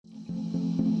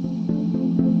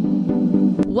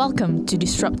Welcome to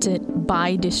Disrupted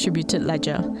by Distributed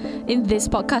Ledger. In this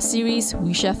podcast series,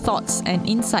 we share thoughts and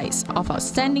insights of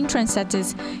outstanding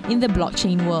trendsetters in the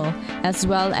blockchain world, as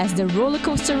well as the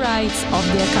rollercoaster rides of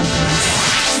their companies.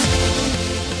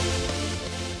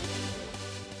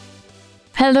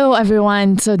 Hello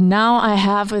everyone, so now I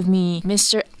have with me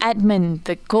Mr. Ep9,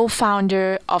 the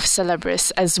co-founder of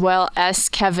CELEBRUS, as well as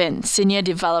Kevin, senior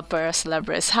developer of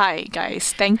CELEBRUS. Hi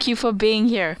guys, thank you for being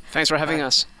here. Thanks for having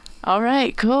us. All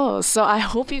right, cool. So I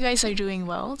hope you guys are doing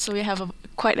well. So we have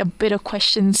quite a bit of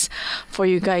questions for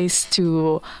you guys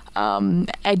to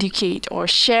educate or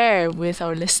share with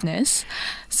our listeners.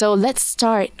 So let's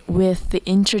start with the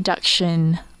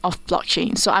introduction of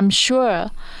blockchain. So I'm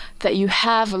sure that you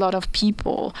have a lot of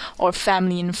people or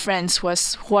family and friends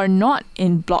who are not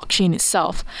in blockchain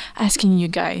itself asking you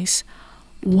guys,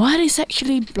 what is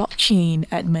actually blockchain,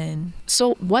 Ep9?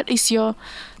 So what is the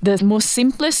most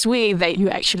simplest way that you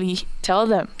actually tell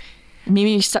them?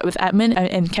 Maybe you start with Ep9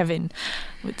 and Kevin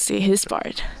would say his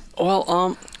part.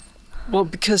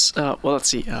 Because let's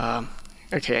see.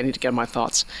 Okay, I need to get my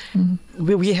thoughts. Mm-hmm.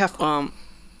 We have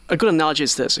a good analogy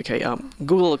is this. Okay,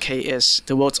 Google is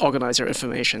the world's organizer of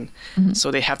information. Mm-hmm. So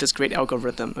they have this great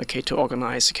algorithm. Okay, to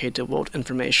organize the world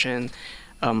information,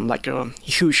 like a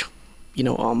huge,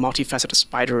 multifaceted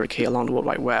spider. Okay, along the World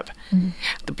Wide Web. Mm-hmm.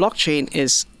 The blockchain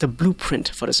is the blueprint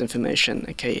for this information.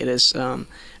 Okay, it is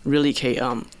really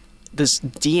this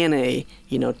DNA,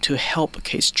 to help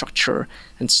structure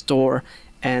and store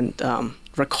and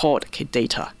record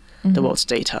data, mm-hmm. the world's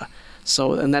data.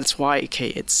 So and that's why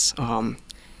it's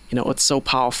it's so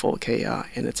powerful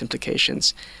in its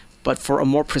implications. But for a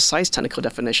more precise technical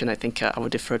definition, I think I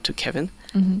would defer to Kevin.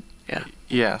 Mm-hmm.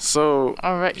 Yeah. So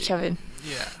all right, Kevin.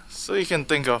 Yeah. So you can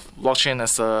think of blockchain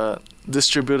as a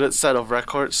distributed set of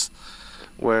records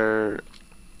where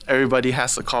everybody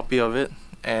has a copy of it,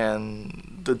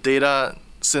 and the data,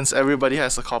 since everybody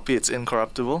has a copy, it's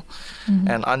incorruptible mm-hmm.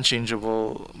 and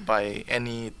unchangeable by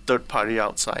any third party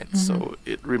outside. Mm-hmm. So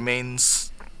it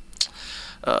remains,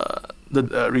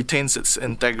 retains its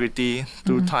integrity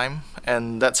through mm-hmm. time,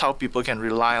 and that's how people can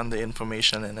rely on the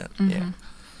information in it. Mm-hmm. Yeah.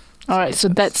 All right, so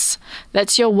that's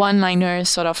your one-liner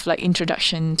sort of like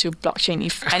introduction to blockchain,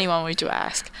 if anyone were to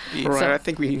ask. Right, so, I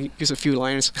think we use a few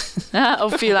liners. A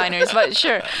few liners, but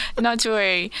sure, not to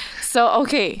worry. So,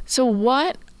 okay, so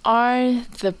what are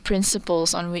the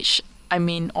principles on which,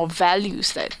 or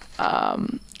values that,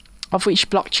 of which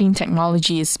blockchain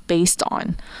technology is based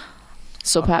on?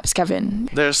 So perhaps Kevin.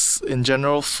 There's, in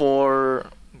general, four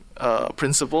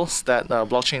principles that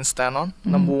blockchain stand on.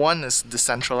 Mm-hmm. Number one is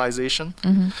decentralization,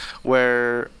 mm-hmm.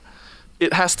 where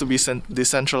it has to be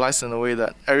decentralized in a way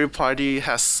that every party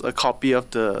has a copy of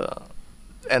the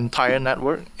entire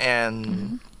network, and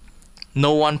mm-hmm.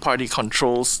 no one party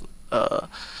controls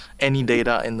any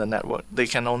data in the network. They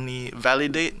can only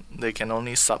validate, they can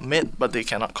only submit, but they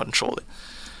cannot control it.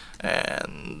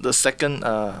 And the second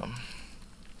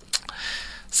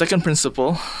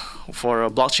principle for a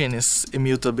blockchain is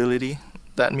immutability.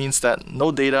 That means that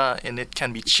no data in it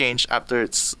can be changed after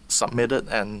it's submitted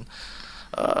and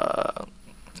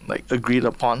agreed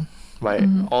upon by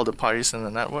mm-hmm. all the parties in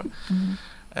the network. Mm-hmm.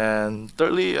 And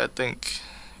thirdly, I think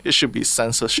it should be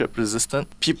censorship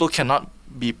resistant. People cannot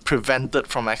be prevented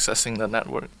from accessing the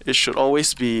network. It should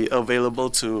always be available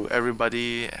to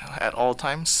everybody at all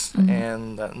times, mm-hmm.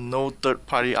 and no third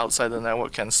party outside the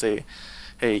network can say,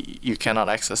 hey, you cannot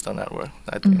access the network.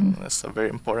 I think mm-hmm. that's a very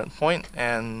important point.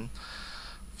 And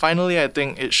finally, I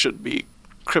think it should be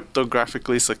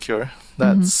cryptographically secure.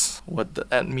 That's mm-hmm. what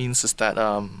that means, is that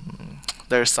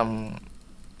there's some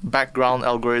background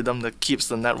algorithm that keeps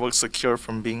the network secure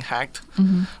from being hacked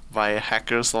mm-hmm. by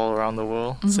hackers all around the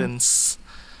world. Mm-hmm. Since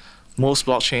most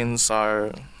blockchains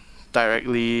are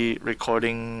directly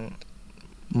recording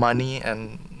money,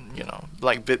 and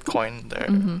like Bitcoin, they're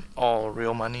mm-hmm. all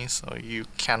real money, so you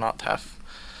cannot have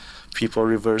people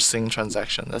reversing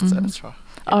transactions, etc. Mm-hmm. Yeah.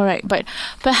 All right, but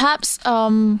perhaps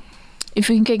if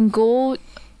we can go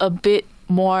a bit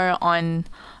more on,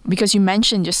 because you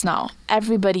mentioned just now,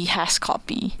 everybody has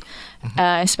copy, mm-hmm.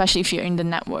 Especially if you're in the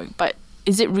network, but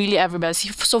is it really everybody?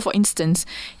 So for instance,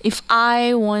 if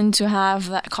I want to have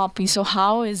that copy, so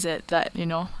how is it that,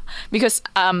 because,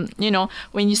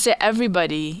 when you say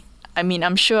everybody,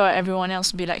 I'm sure everyone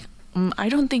else will be like, I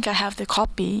don't think I have the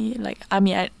copy.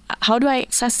 How do I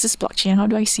access this blockchain? How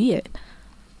do I see it?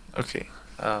 Okay.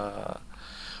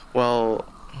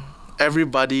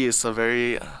 Everybody is a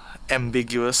very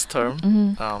ambiguous term.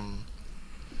 Mm-hmm.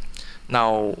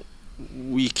 Now,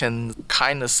 we can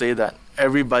kind of say that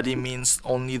everybody means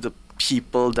only the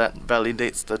people that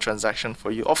validates the transaction for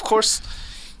you. Of course,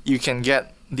 you can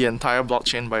get the entire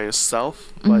blockchain by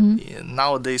yourself, but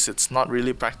nowadays it's not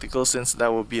really practical, since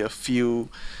there will be a few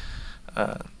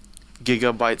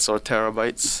gigabytes or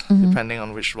terabytes, depending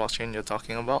on which blockchain you're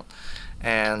talking about,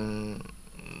 and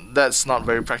that's not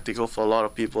very practical for a lot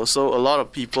of people. So a lot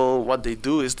of people, what they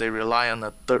do is they rely on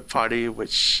a third party,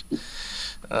 which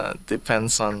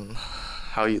depends on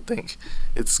how you think.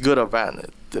 It's good or bad.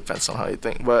 It depends on how you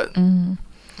think. But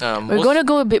we're going to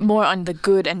go a bit more on the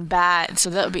good and bad, so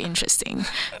that'll be interesting.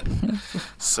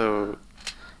 So,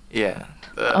 yeah.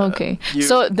 Okay.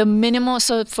 So the minimal.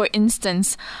 So for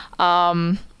instance,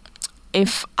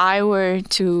 if I were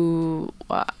to,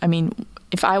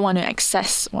 if I want to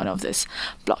access one of this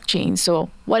blockchain, so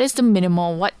what is the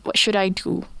minimal? What should I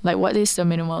do? Like, what is the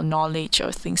minimal knowledge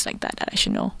or things like that I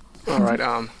should know? All right.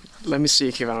 Let me see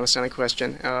if I understand the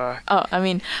question.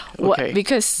 Okay.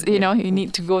 Because you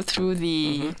need to go through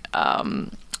the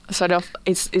sort of.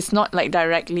 It's not like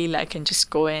directly like I can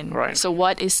just go in. Right. So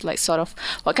what is like sort of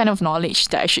what kind of knowledge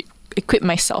that I should equip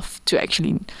myself to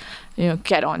actually,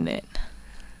 get on it?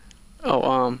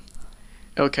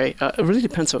 Okay. It really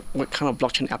depends on what kind of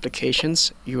blockchain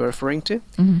applications you are referring to.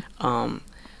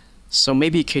 So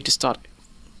maybe okay to start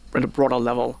at a broader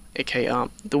level. Okay,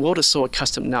 the world is so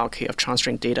accustomed now, okay, of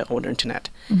transferring data over the internet.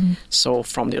 So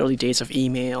from the early days of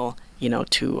email,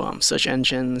 to search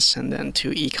engines, and then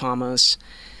to e-commerce,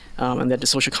 and then to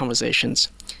social conversations.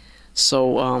 So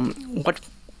what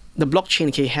the blockchain,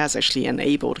 okay, has actually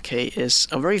enabled, okay, is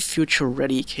a very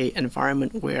future-ready, okay,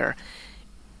 environment where,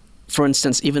 for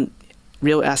instance, even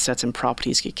real assets and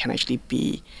properties can actually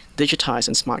be digitized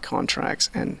in smart contracts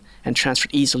and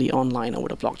transferred easily online over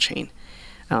the blockchain.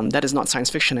 That is not science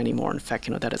fiction anymore. In fact,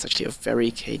 that is actually a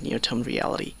very near-term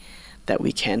reality that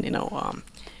we can,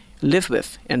 live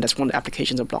with, and that's one of the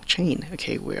applications of blockchain.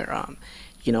 Okay, where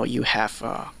you have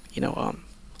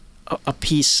a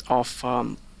piece of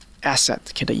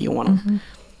asset that you want to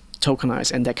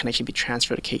tokenize, and that can actually be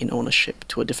transferred in ownership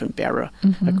to a different bearer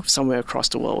somewhere across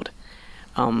the world.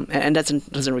 And that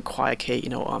doesn't require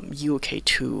you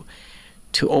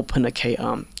to open a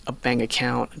bank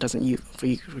account. It doesn't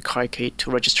require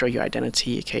to register your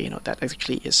identity. That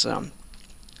actually is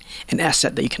an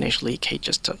asset that you can actually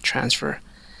just transfer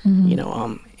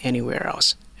anywhere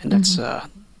else. And that's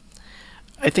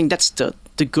I think that's the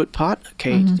good part.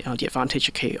 The advantage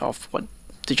of what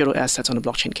digital assets on the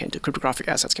blockchain can do, cryptographic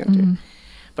assets can do.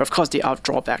 But of course, there are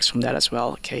drawbacks from that as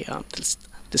well.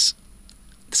 This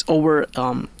over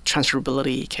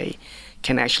transferability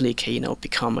can actually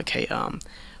become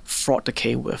fraught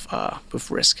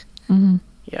with risk.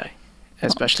 Yeah,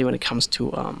 especially when it comes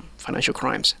to financial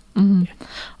crimes. Yeah.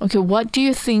 Okay, what do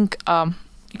you think?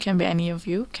 It can be any of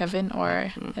you, Kevin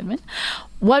or Edmund.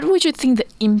 What would you think the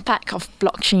impact of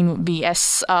blockchain would be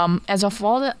as of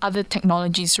all the other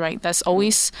technologies, right? There's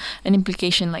always an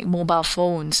implication like mobile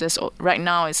phones. Right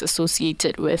now it's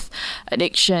associated with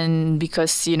addiction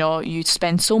because, you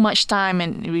spend so much time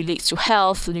and it relates to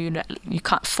health. You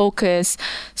can't focus.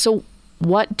 So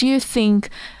what do you think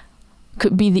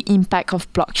could be the impact of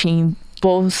blockchain,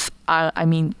 both,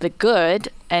 the good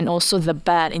and also the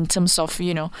bad in terms of,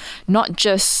 not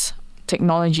just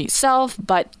technology itself,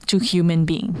 but to human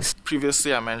beings?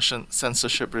 Previously, I mentioned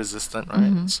censorship resistant,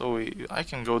 right? So I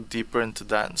can go deeper into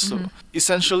that. So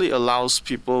essentially allows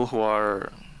people who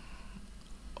are,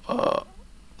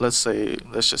 let's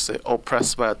just say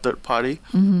oppressed by a third party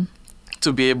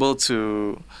to be able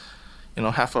to,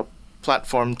 have a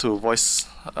platform to voice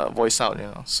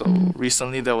out, So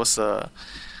recently there was a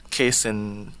case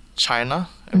in China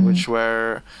in which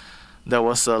where there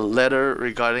was a letter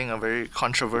regarding a very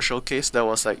controversial case that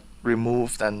was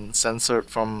removed and censored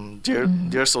from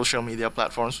their social media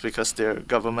platforms because their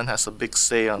government has a big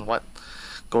say on what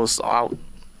goes out.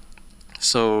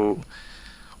 So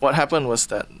what happened was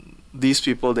that these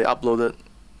people, they uploaded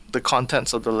the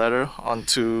contents of the letter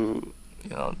onto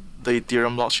the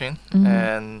Ethereum blockchain,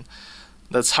 and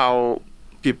that's how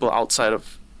people outside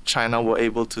of China were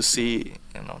able to see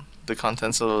the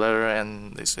contents of the letter,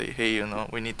 and they say, hey,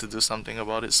 we need to do something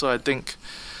about it. So I think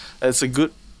it's a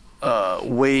good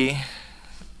way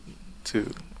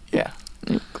to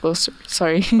closer.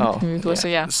 Sorry. Closer.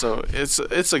 Yeah. So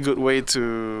it's a good way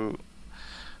to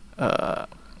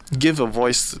give a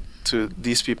voice to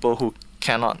these people who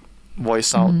cannot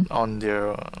voice out on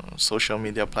their social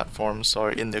media platforms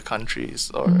or in their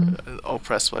countries or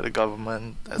oppressed by the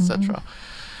government, etc.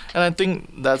 And I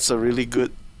think that's a really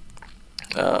good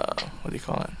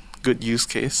good use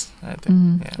case, I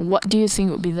think. Yeah. What do you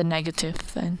think would be the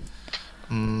negative then?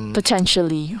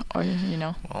 Potentially, or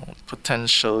Well,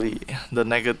 potentially the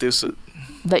negatives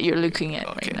that you're looking at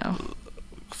right now.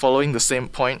 following the same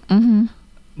point,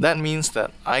 that means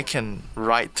that I can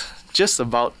write just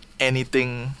about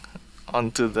anything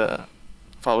onto the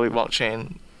public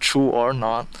blockchain, true or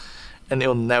not, and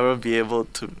it'll never be able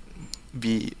to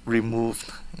be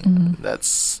removed.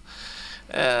 That's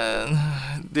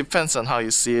depends on how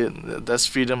you see it. There's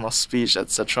freedom of speech,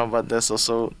 etc., but there's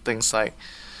also things like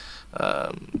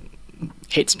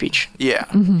hate speech. Yeah,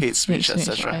 hate speech,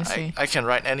 etc. I can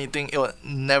write anything; it will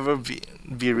never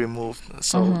be removed.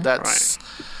 So that's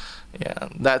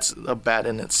that's a bad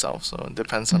in itself. So it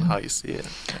depends on how you see it.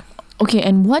 Yeah. Okay,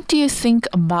 and what do you think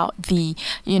about the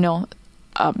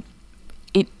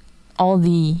all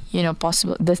the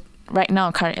possible right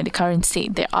now at the current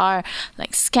state there are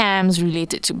like scams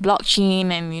related to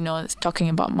blockchain and talking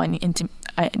about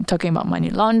money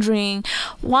laundering.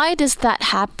 Why does that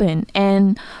happen,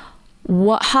 and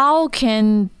how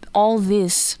can all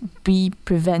this be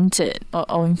prevented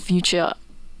or in future?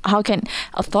 How can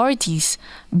authorities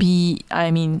be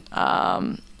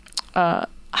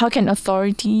how can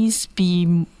authorities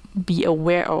be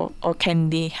aware or can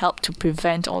they help to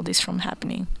prevent all this from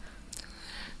happening?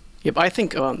 Yep, I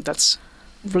think that's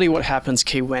really what happens,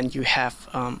 when you have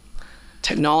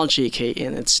technology,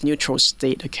 in its neutral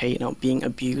state, being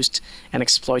abused and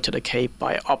exploited,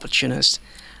 by opportunists.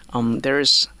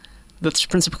 There's this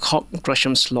principle called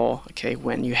Gresham's law,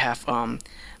 when you have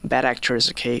bad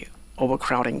actors,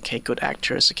 overcrowding, good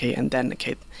actors, and then,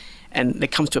 and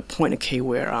it comes to a point,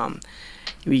 where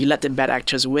you let the bad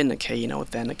actors win,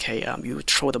 then, you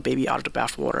throw the baby out of the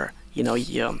bathwater.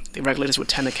 The regulators would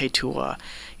tend, to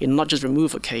not just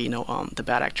remove, the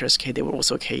bad actors, they would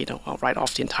also, write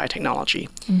off the entire technology.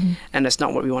 And that's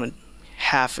not what we want to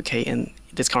have, in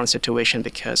this current situation,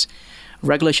 because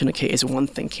regulation, is one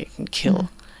thing can kill,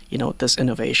 this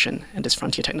innovation and this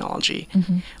frontier technology.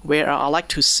 Where I like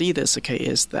to see this,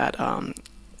 is that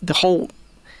the whole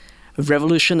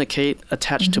revolution,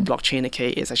 attached to blockchain,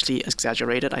 is actually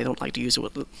exaggerated. I don't like to use the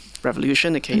word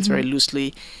revolution, it's very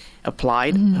loosely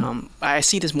applied. I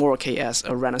see this more, as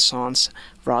a renaissance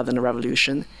rather than a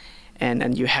revolution.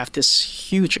 And you have this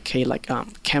huge,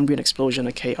 Cambrian explosion,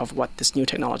 of what this new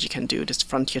technology can do, this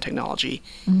frontier technology.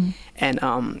 And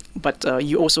but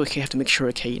you also have to make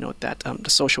sure, that the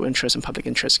social interests and public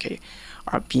interests,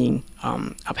 are being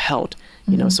upheld,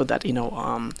 so that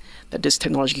that this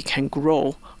technology can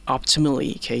grow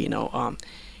optimally,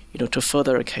 to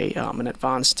further, and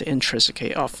advance the interests,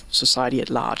 of society at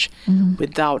large,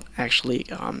 without actually,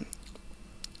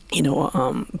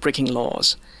 breaking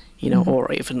laws,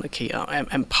 or even,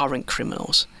 empowering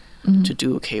criminals to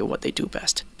do, what they do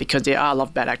best. Because there are a lot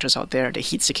of bad actors out there, the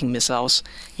heat-seeking missiles,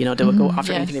 they will go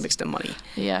after anything that makes them money.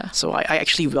 Yeah. So I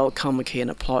actually welcome, and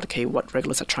applaud, what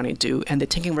regulators are trying to do, and they're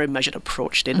taking a very measured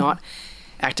approach. They're not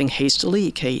acting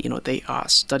hastily, they are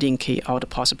studying, all the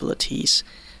possibilities,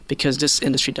 because this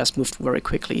industry does move very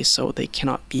quickly, so they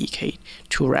cannot be,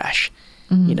 too rash,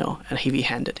 and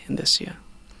heavy-handed in this year.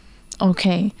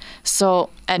 Okay, so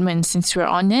Edmund, since we're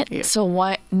on it,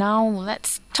 so now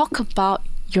let's talk about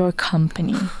your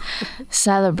company,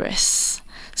 CELEBRUS.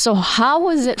 So how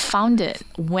was it founded?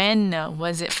 When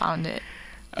was it founded?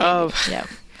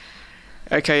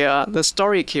 Okay, the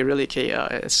story, really,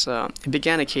 is it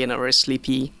began, in a very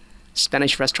sleepy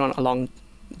Spanish restaurant along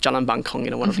Jalan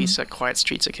Bangkong, one of these quiet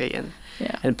streets,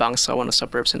 in Bangsar, one of the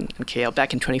suburbs in KL.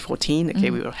 Back in 2014,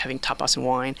 we were having tapas and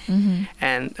wine,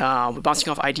 and we're bouncing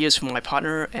off ideas from my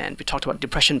partner, and we talked about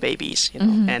depression babies,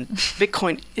 and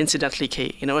Bitcoin, incidentally,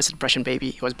 was a depression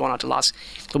baby. He was born out of the last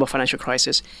global financial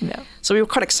crisis. Yeah. So we were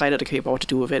quite excited, about what to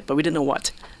do with it, but we didn't know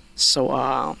what.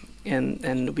 So,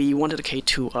 and we wanted,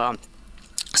 to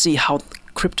see how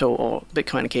crypto or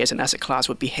Bitcoin, as an asset class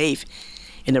would behave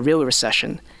in a real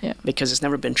recession, because it's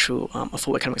never been through a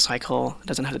full economic cycle. It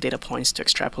doesn't have the data points to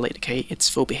extrapolate, its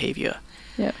full behavior.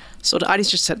 Yeah. So the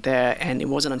ideas just sat there, and it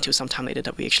wasn't until some time later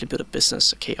that we actually built a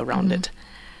business, around it.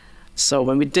 So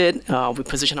when we did, we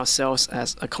positioned ourselves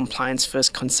as a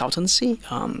compliance-first consultancy,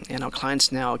 and our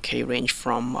clients now, range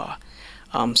from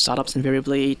startups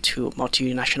invariably to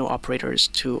multinational operators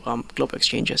to global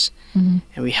exchanges. And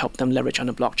we help them leverage on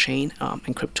the blockchain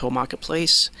and crypto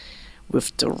marketplace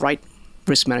with the right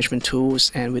risk management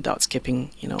tools and without skipping,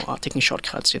 taking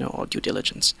shortcuts, or due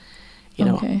diligence.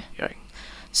 Okay.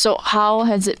 So how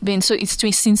has it been? So it's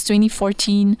since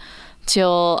 2014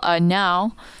 till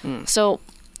now. So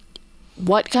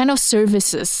what kind of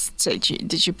services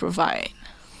did you provide?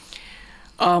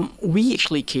 We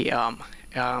actually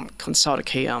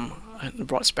consult a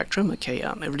broad spectrum. It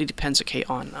really depends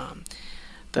on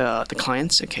the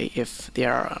clients. If they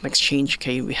are an exchange,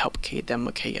 we help them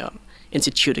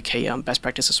institute best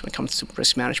practices when it comes to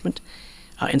risk management.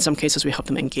 In some cases, we help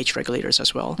them engage regulators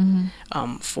as well.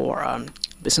 For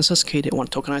businesses, okay, they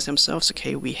want to tokenize themselves,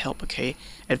 okay, we help, okay,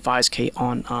 advise, okay,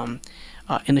 on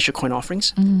initial coin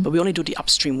offerings, but we only do the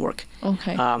upstream work.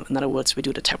 Okay. In other words, we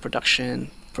do the tech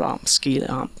production,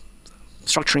 scale,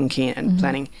 structuring, okay, and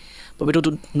planning, but we don't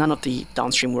do none of the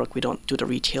downstream work. We don't do the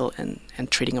retail and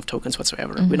trading of tokens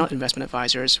whatsoever. We're not investment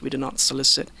advisors. We do not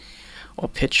solicit or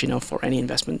pitch, for any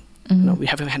investment. We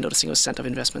haven't handled a single cent of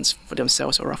investments for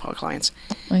themselves or of our clients.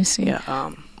 I see.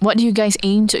 Yeah. What do you guys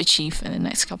aim to achieve in the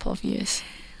next couple of years?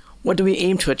 What do we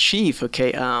aim to achieve?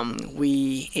 Okay,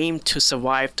 we aim to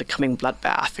survive the coming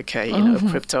bloodbath. Okay,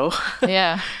 crypto.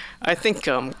 Yeah. I think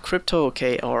crypto,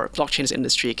 okay, or blockchain's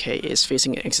industry, okay, is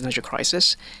facing an existential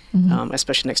crisis,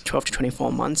 especially next 12 to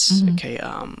 24 months. Okay,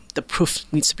 the proof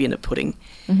needs to be in the pudding.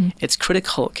 It's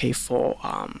critical, okay, for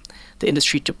the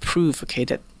industry to prove, okay,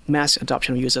 that mass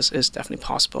adoption of users is definitely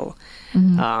possible.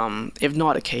 If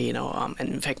not, okay, and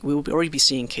in fact, we will already be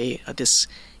seeing, okay, this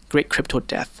great crypto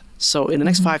death. So in the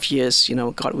next 5 years,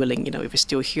 God willing, if we're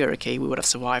still here, okay, we would have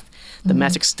survived the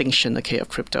mass extinction, okay, of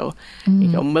crypto.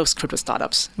 Most crypto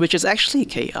startups, which is actually,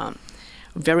 okay,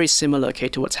 very similar, okay,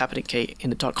 to what's happening, okay,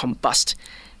 in the .com bust.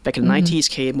 Back in the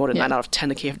 90s, okay, more than 9 out of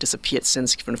 10, okay, have disappeared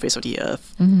since from the face of the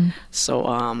earth. So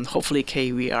hopefully,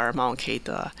 okay, we are among, okay,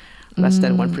 the less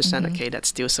than 1%, okay, that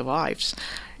still survives.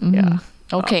 Yeah.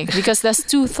 Okay, because there's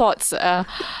two thoughts.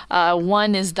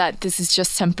 One is that this is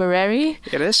just temporary.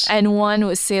 It is. And one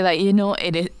would say that,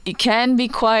 it can be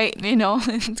quite,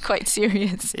 quite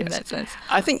serious in that sense.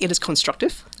 I think it is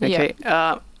constructive. Okay.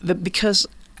 Because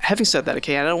having said that,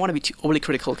 okay, I don't want to be too overly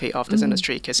critical, okay, of this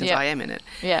industry, because since I am in it,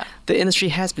 the industry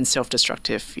has been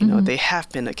self-destructive. They have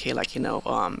been, okay, like,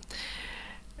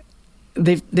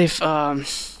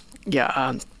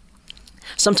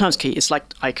 sometimes, okay, it's like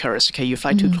Icarus, okay, you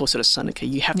fly too close to the sun, okay,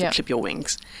 you have to clip your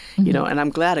wings, and I'm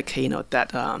glad, okay,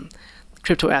 that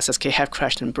crypto assets, okay, have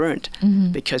crashed and burned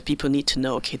because people need to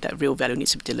know, okay, that real value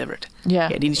needs to be delivered. Yeah,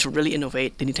 they need to really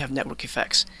innovate. They need to have network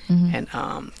effects, and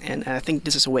I think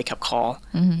this is a wake-up call.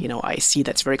 I see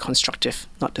that's very constructive,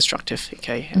 not destructive.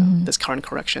 Okay, this current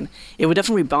correction, it will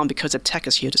definitely rebound because the tech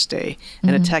is here to stay,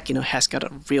 and the tech, has got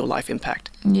a real life impact.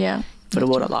 Yeah, for the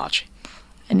world at large.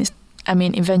 And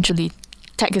eventually,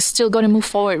 tech is still going to move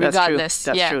forward regardless.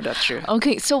 That's true.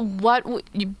 Okay, so what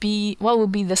would be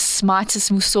the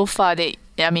smartest move so far that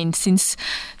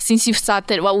since you've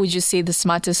started, what would you say the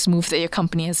smartest move that your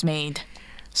company has made?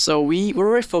 So we're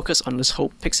very focused on this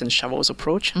whole picks and shovels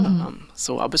approach.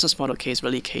 So our business model, okay, is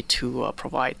really, okay, to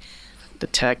provide the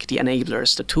tech, the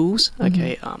enablers, the tools,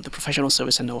 okay, the professional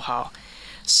service and know-how.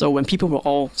 So when people were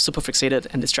all super fixated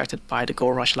and distracted by the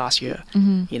gold rush last year,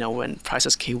 when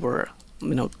prices, okay, were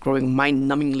growing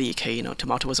mind-numbingly, okay, to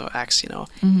multiples of X,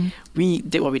 we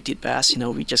did what we did best,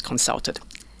 we just consulted,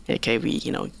 okay, we,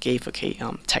 gave, okay,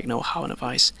 tech know-how and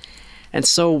advice. And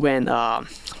so when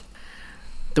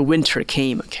the winter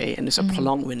came, okay, and it's a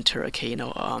prolonged winter, okay,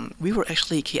 we were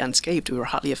actually, okay, unscathed. We were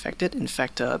hardly affected. In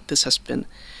fact, this has been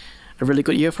a really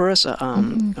good year for us,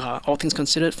 all things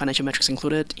considered, financial metrics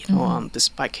included,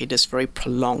 despite, okay, this very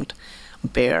prolonged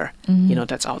bear,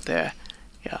 that's out there.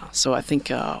 Yeah, so I think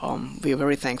we are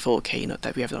very thankful, okay,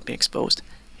 that we have not been exposed.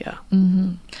 Yeah.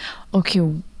 Okay,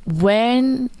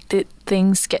 when did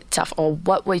things get tough, or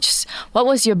what was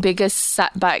your biggest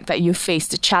setback that you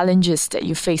faced, the challenges that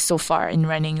you faced so far in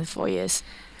running the 4 years?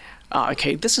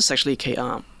 Okay, this is actually, okay,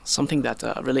 something that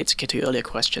relates, okay, to your earlier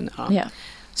question.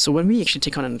 So when we actually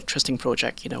take on an interesting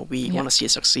project, we want to see it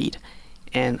succeed,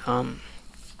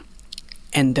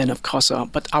 and then, of course,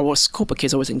 but our scope, okay,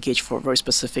 is always engaged for a very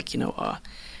specific,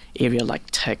 area like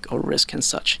tech or risk and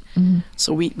such.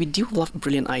 So we do a lot of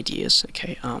brilliant ideas,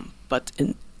 okay, but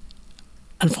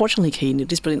unfortunately, okay,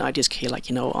 these brilliant ideas, okay, like,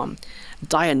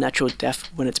 die a natural death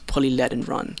when it's poorly led and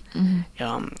run.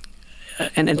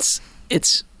 And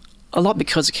it's a lot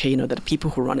because, okay, that the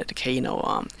people who run it, okay,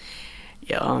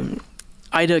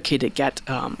 either, okay, they get,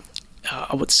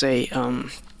 I would say,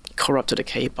 corrupted,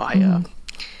 okay, by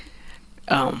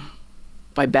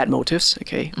bad motives,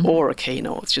 okay, or, okay,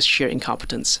 it's just sheer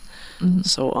incompetence.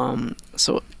 So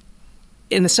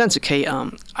in a sense, okay,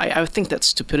 I think that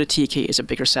stupidity, okay, is a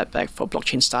bigger setback for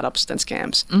blockchain startups than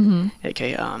scams.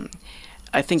 Okay,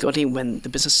 I think only when the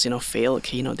businesses, fail,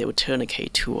 okay, they would turn, okay,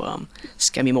 to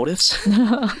scammy motives.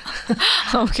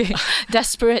 Okay,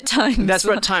 desperate times.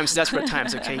 Desperate times,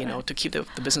 okay, to keep the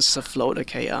businesses afloat,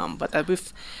 okay. But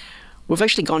we've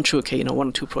actually gone through, okay, 1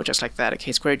 or 2 projects like that. Okay,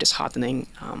 it's very disheartening.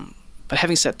 But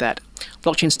having said that,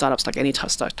 blockchain startups, like any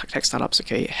tech startups,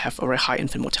 okay, have a very high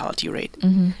infant mortality rate.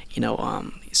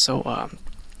 So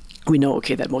we know,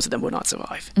 okay, that most of them will not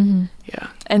survive. Yeah.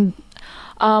 And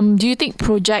do you think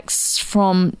projects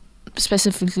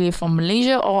specifically from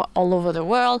Malaysia or all over the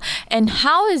world, and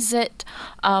how is it?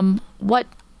 What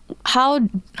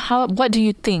do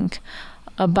you think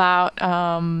about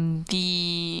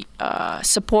the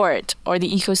support or the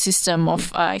ecosystem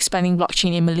of expanding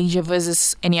blockchain in Malaysia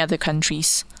versus any other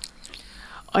countries?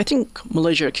 I think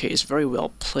Malaysia is very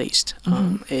well placed.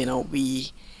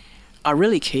 We are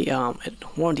really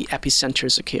at one of the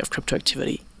epicenters of crypto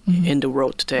activity in the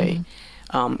world today.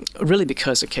 Really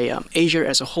because Asia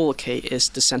as a whole is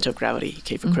the center of gravity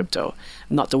for crypto,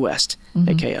 not the West.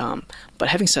 But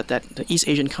having said that, the East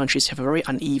Asian countries have a very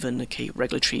uneven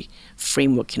regulatory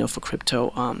framework for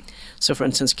crypto. So for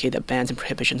instance, the bans and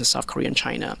prohibitions in South Korea and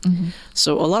China.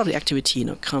 So a lot of the activity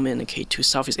come in to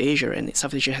Southeast Asia, and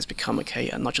Southeast Asia has become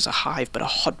not just a hive but a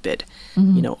hotbed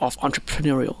of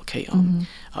entrepreneurial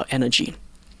energy.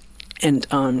 And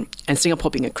Singapore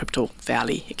being a crypto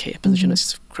valley, a position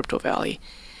as crypto valley,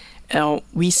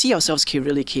 we see ourselves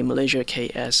really in Malaysia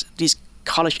as these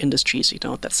college industries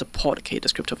that support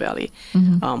this crypto valley.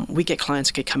 We get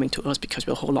clients coming to us because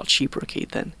we're a whole lot cheaper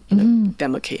than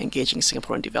them engaging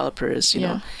Singaporean developers,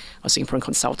 or Singaporean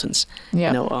consultants,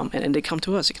 and they come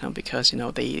to us because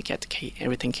they get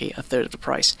everything a third of the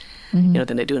price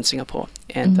than they do in Singapore.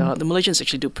 And the Malaysians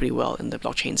actually do pretty well in the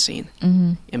blockchain scene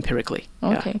empirically.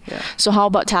 Okay. So how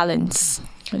about talents?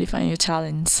 How do you find your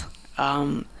talents?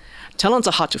 Talents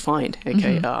are hard to find.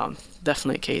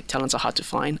 Definitely, talents are hard to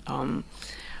find.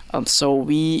 So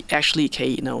we actually,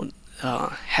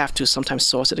 have to sometimes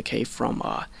source it, from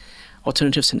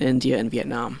alternatives in India and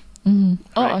Vietnam.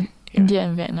 Right. India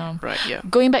and Vietnam. Right. Yeah.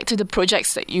 Going back to the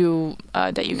projects that you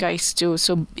guys do,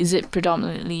 so is it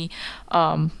predominantly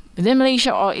within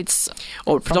Malaysia or it's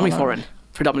predominantly foreign?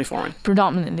 Predominantly foreign.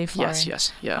 Predominantly foreign.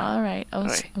 Yes. Yeah. All right.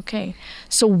 Right. Okay.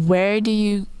 So where do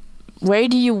you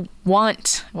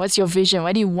want? What's your vision?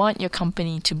 Where do you want your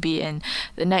company to be in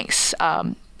the next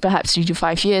perhaps 3 to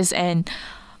 5 years? And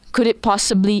could it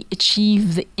possibly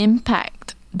achieve the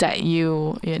impact that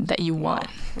you want?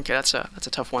 Okay, that's a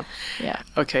tough one. Yeah.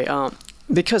 Okay.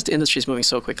 Because the industry is moving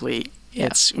so quickly,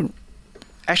 it's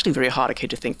actually very hard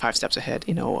to think 5 steps ahead.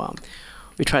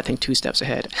 We try to think 2 steps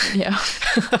ahead. Yeah.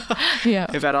 Yeah.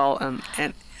 If at all. And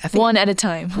I think one at a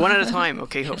time. One at a time.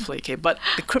 Okay, hopefully. Okay, but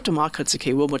the crypto markets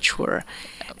will mature,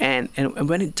 and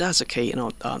when it does,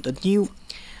 the new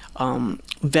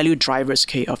value drivers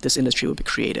of this industry will be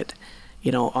created.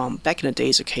 Back in the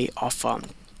days of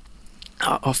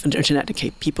the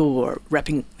internet, people were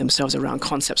wrapping themselves around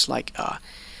concepts like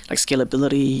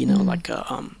scalability, like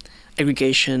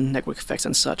aggregation, network effects,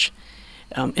 and such.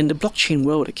 In the blockchain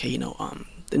world,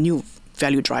 the new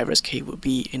value drivers will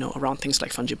be around things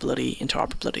like fungibility,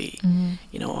 interoperability,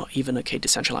 or even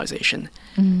decentralization.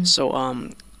 So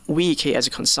we as a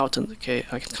consultant,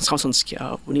 consultants,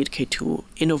 we need to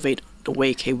innovate the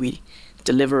way we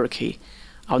deliver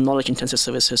our knowledge-intensive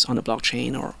services on the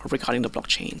blockchain or regarding the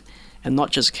blockchain, and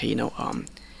not just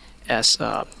as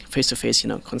face-to-face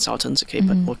consultants,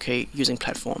 but using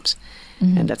platforms.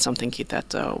 And that's something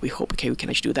that we hope we can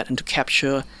actually do that, and to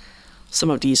capture some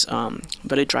of these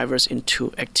value drivers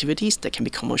into activities that can be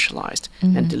commercialized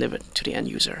and delivered to the end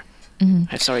user.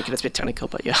 I'm sorry, that's a bit technical,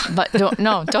 but yeah. But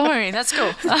don't worry, that's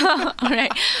cool. All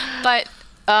right. But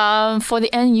for the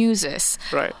end users,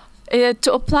 right,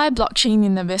 to apply blockchain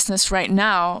in the business right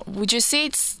now, would you say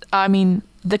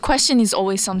the question is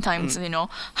always sometimes,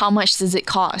 how much does it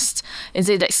cost? Is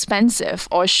it expensive,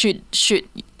 or should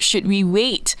we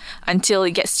wait until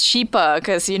it gets cheaper?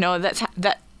 Because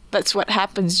that's what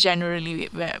happens generally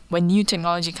when new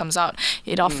technology comes out.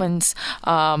 It often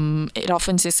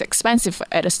is expensive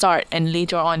at the start, and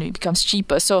later on it becomes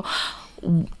cheaper. So,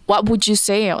 what would you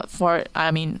say on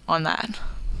that?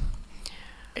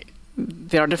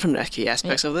 There are different key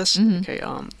aspects of this. Okay.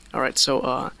 All right.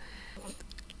 So,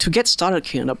 to get started,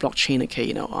 on the blockchain,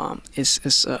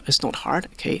 is not hard.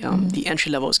 Okay. The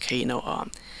entry levels,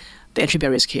 the entry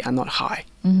barriers are not high.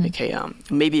 Okay,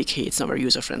 maybe it's not very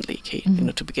user friendly.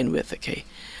 To begin with. Okay,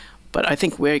 but I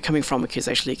think where you're coming from is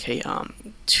actually to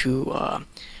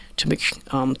make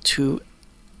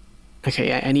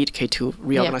I need to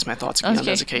reorganize my thoughts. Okay.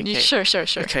 That's okay. Sure.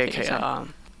 Okay.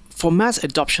 For mass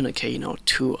adoption,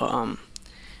 to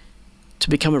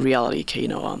become a reality,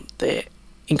 the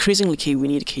increasingly we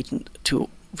need to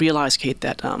realize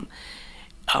that.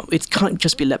 It can't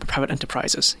just be led by private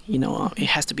enterprises. It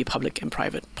has to be public and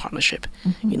private partnership,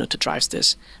 to drive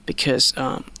this, because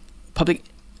public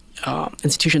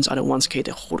institutions are the ones that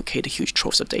hold the huge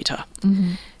troves of data.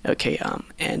 Okay,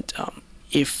 and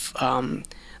if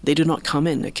they do not come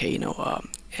in,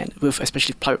 and with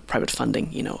especially private funding,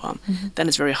 then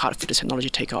it's very hard for the technology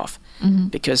to take off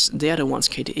because they are the ones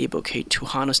able to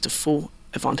harness the full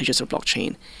advantages of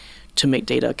blockchain to make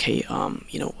data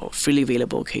freely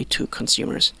available to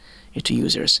consumers, to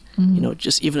users.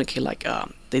 Just even like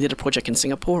they did a project in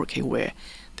Singapore, where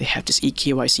they have this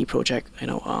eKYC project,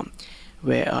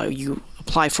 where you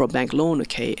apply for a bank loan,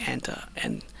 and the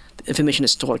information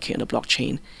is stored in the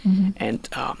blockchain, and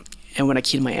when I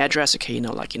key in my address,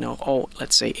 all,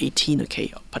 let's say 18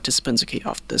 participants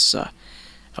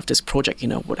of this project,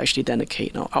 would actually then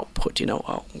output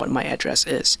what my address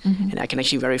is, and I can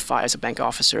actually verify as a bank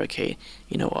officer,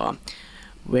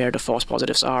 where the false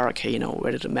positives are,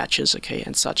 where the matches,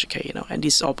 and such, and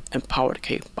these are all empowered,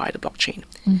 by the blockchain.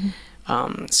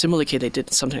 Similarly, they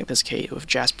did something like this, with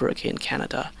Jasper, in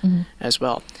Canada, as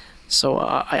well. So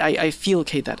I feel,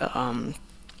 that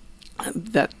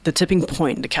the tipping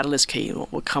point, the catalyst,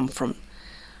 will come from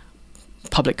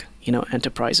public,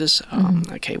 enterprises,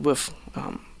 with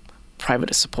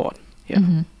private support.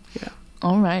 Yeah.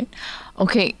 All right.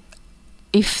 Okay.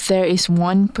 If there is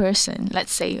one person,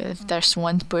 let's say if there's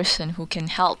one person who can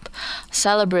help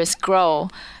CELEBRUS grow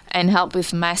and help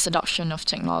with mass adoption of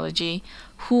technology,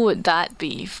 who would that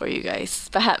be for you guys?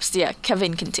 Perhaps,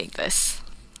 Kevin can take this.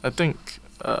 I think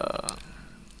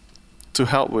to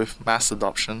help with mass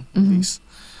adoption, at least,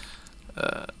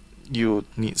 you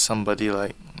would need somebody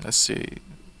like, let's say,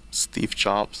 Steve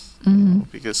Jobs,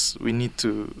 because we need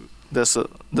to. There's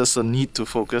a need to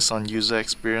focus on user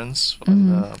experience in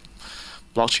the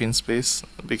blockchain space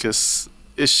because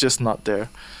it's just not there.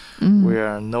 We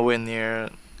are nowhere near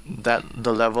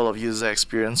the level of user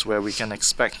experience where we can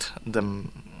expect the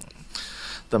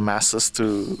masses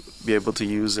to be able to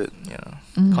use it,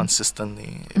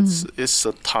 consistently.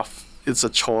 It's a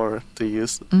chore to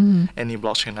use any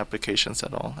blockchain applications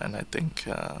at all, and I think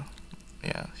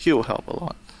he will help a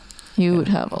lot. He would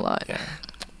help a lot. Yeah.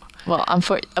 Well,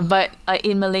 but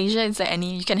in Malaysia, is there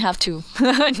any? You can have two.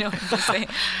 No, I'm just saying.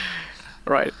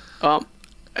 Right.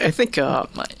 I think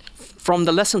from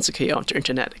the lessons of the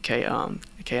internet,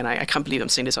 and I can't believe I'm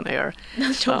saying this on air.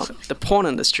 The porn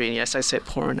industry, and yes, I said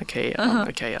porn. But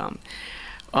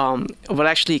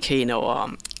actually,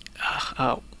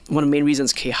 one of the main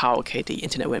reasons, how the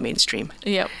internet went mainstream.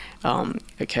 Yep. And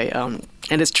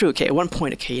it's true. At one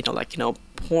point,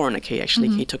 porn,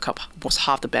 actually, took up was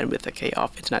half the bandwidth,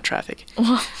 of internet traffic.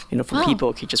 From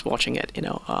people, just watching it.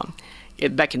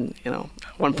 It back in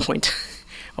one point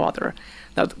or other.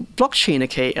 Now, blockchain,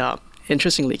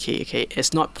 interestingly,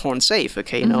 is not porn safe. So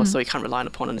you can't rely on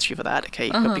the porn industry for that.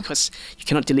 Because you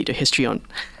cannot delete the history on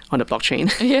the blockchain.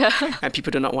 Yeah. And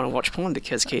people do not want to watch porn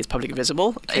because it's publicly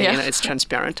visible. It's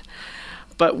transparent.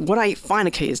 But what I find,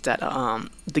 is that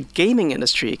the gaming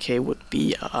industry, would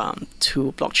be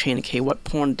to blockchain, what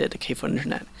porn did, for the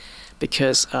internet,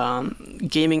 because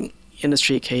gaming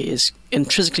industry, is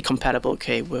intrinsically compatible,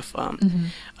 with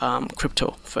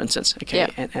crypto, for instance.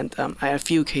 And I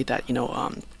feel, that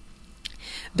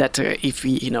that if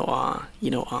we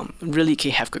really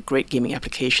have great gaming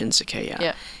applications,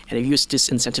 and if you use these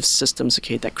incentive systems,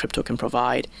 that crypto can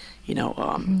provide,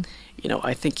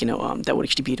 I think that would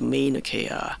actually be the main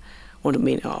one of the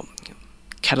main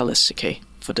catalysts,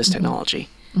 for this technology,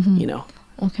 in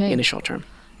the short term.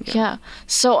 Yeah.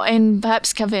 So, and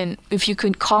perhaps Kevin, if you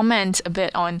could comment a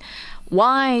bit on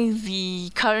why the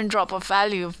current drop of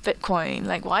value of Bitcoin,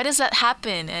 like why does that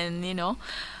happen? And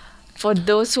for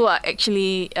those who are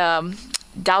actually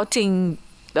doubting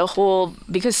the whole,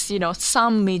 because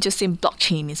some may just think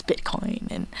blockchain is Bitcoin,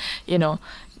 and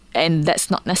and that's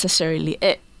not necessarily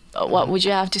it. What would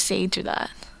you have to say to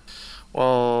that?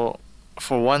 Well,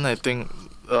 for one, I think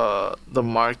the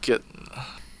market,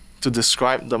 to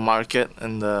describe the market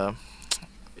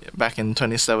back in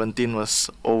 2017 was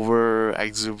over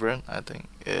exuberant. I think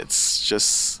it's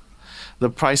just the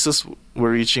prices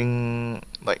were reaching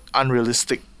like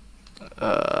unrealistic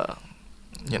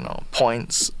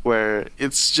points where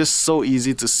it's just so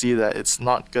easy to see that it's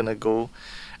not gonna go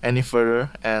any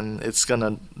further and it's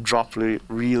gonna drop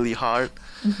really hard.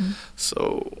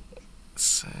 So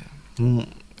it's,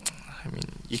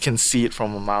 you can see it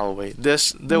from a mile away.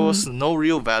 There was no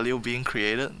real value being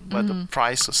created, but the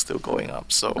price was still going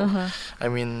up. So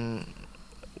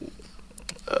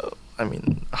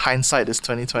hindsight is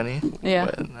 2020. Yeah.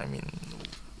 But,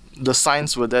 the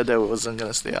signs were there that it wasn't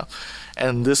gonna stay up,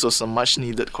 and this was a much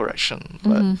needed correction.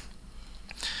 But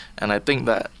and I think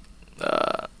that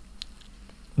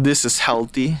this is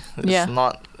healthy. It's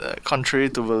not contrary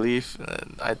to belief.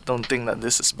 I don't think that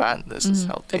this is bad. This is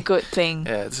healthy. A good thing.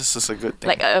 Yeah, this is a good thing.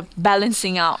 Like a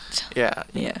balancing out. Yeah.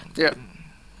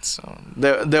 So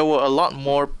there were a lot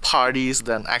more parties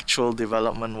than actual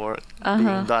development work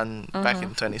being done back in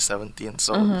 2017.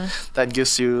 So that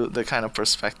gives you the kind of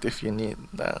perspective you need.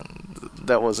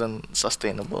 That wasn't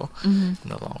sustainable in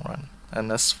the long run.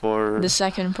 And as for the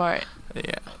second part,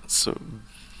 so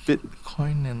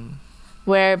Bitcoin and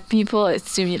where people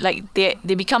assume like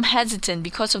they become hesitant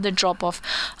because of the drop of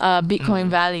Bitcoin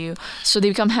value, so they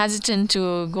become hesitant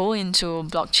to go into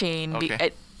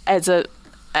blockchain as a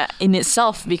in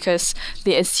itself, because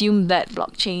they assume that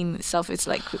blockchain itself is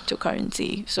like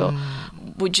cryptocurrency. So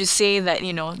would you say that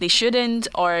they shouldn't,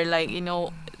 or like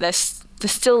there's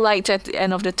still light at the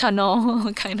end of the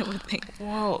tunnel kind of a thing?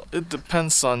 Well, it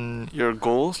depends on your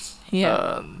goals.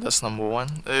 That's number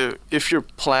one. If you're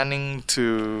planning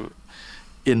to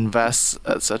invest,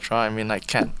 etc., I mean, I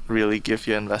can't really give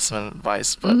you investment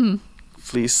advice, but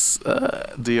please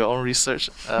do your own research,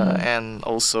 and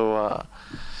also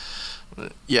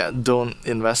don't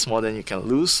invest more than you can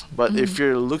lose. But if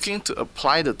you're looking to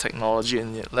apply the technology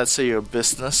in, let's say, your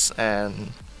business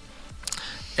and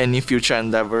any future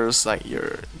endeavors, like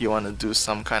you want to do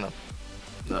some kind of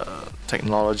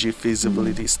technology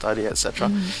feasibility study,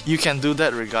 etc., you can do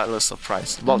that regardless of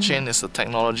price. Blockchain is a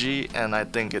technology, and I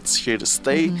think it's here to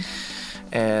stay.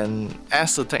 And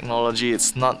as a technology,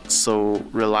 it's not so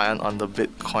reliant on the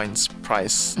Bitcoin's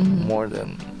price more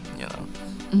than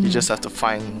you just have to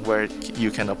find where you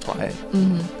can apply it.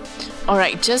 All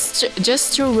right, just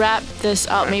to wrap this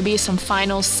up, maybe some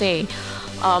final say.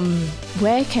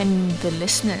 Where can the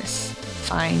listeners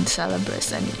find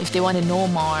CELEBRUS, and if they want to know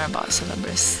more about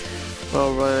CELEBRUS?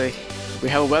 Well, we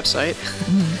have a website,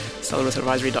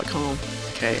 celebrusadvisory.com.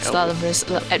 Okay.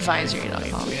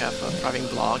 celebrusadvisory.com. We have a thriving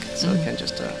blog, so you can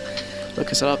just look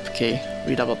us up. Okay,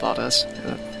 read up about us.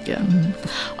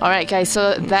 All right, guys.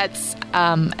 So that's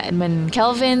Edmund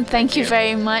Kelvin. Thank you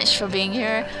very much for being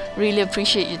here. Really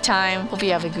appreciate your time. Hope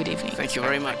you have a good evening. Thank you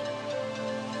very much.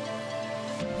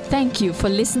 Thank you for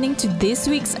listening to this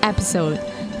week's episode.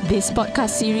 This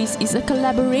podcast series is a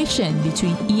collaboration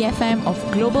between EFM of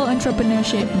Global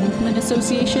Entrepreneurship Movement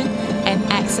Association and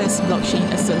Access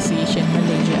Blockchain Association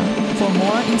Malaysia. For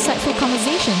more insightful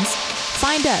conversations,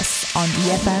 find us on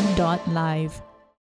efm.live.